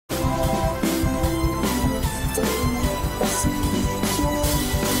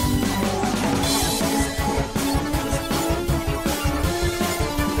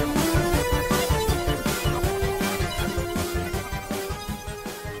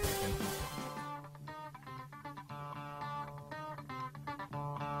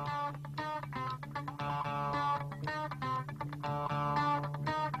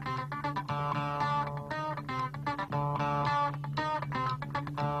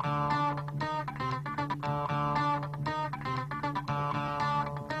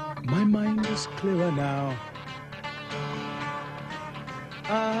My mind is clearer now.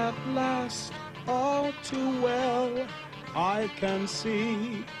 At last, all too well, I can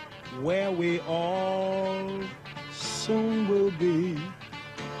see where we all soon will be.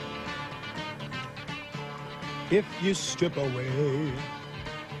 If you strip away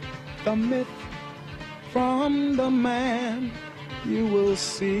the myth from the man, you will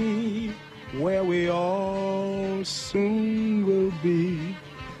see where we all soon will be.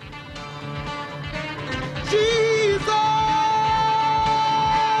 Jesus,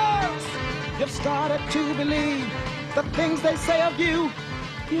 you've started to believe the things they say of you.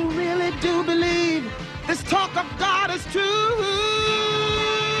 You really do believe this talk of God is true.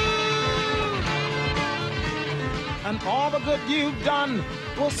 And all the good you've done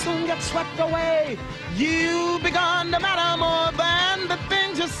will soon get swept away. You've begun to matter more than the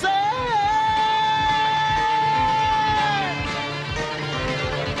things you say.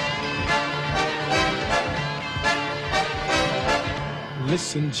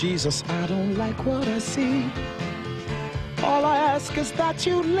 Listen, Jesus, I don't like what I see. All I ask is that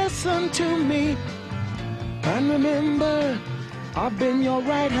you listen to me. And remember, I've been your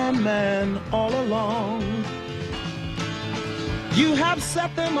right-hand man all along. You have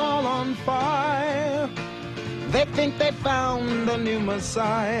set them all on fire. They think they found a new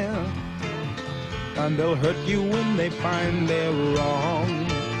Messiah, and they'll hurt you when they find they're wrong.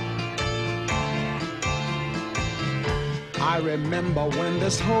 I remember when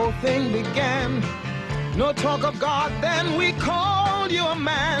this whole thing began. No talk of God, then we called you a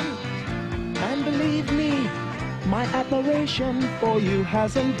man. And believe me, my admiration for you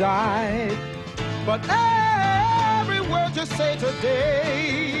hasn't died. But every word you say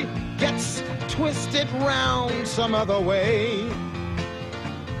today gets twisted round some other way.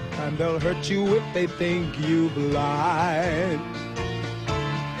 And they'll hurt you if they think you've lied.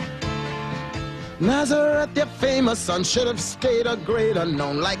 Nazareth, your famous son, should have stayed a greater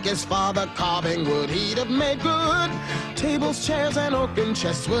known. Like his father carving wood, he'd have made good. Tables, chairs, and oaken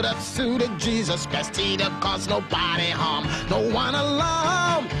chests would have suited Jesus best. He'd have caused nobody harm, no one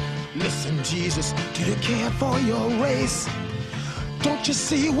alarm. Listen, Jesus, do you care for your race? Don't you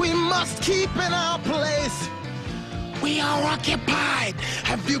see we must keep in our place? We are occupied.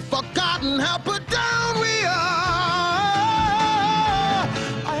 Have you forgotten how put down we are?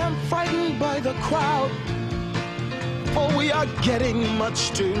 I am frightened by the crowd, for we are getting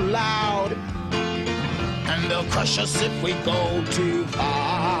much too loud. And they'll crush us if we go too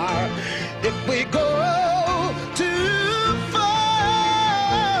far. If we go too far.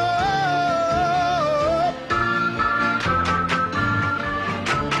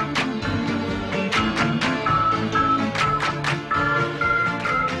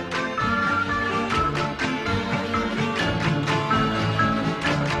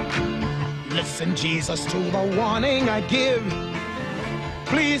 Listen, Jesus, to the warning I give.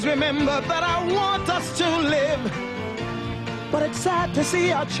 Please remember that I want us to live. But it's sad to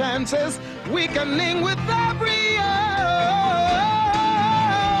see our chances weakening with every year.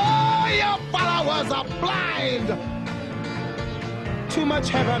 Your followers are blind. Too much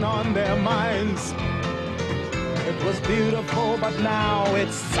heaven on their minds. It was beautiful, but now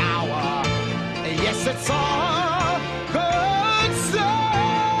it's sour. Yes, it's all good stuff.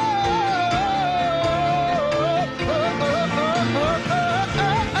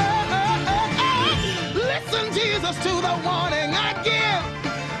 To the warning I give,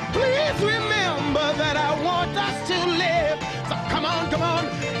 please remember that I want us to live. So come on, come on,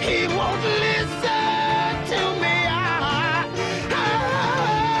 he won't listen to me.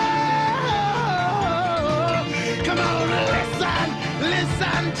 Come on,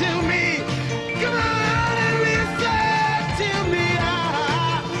 listen to me.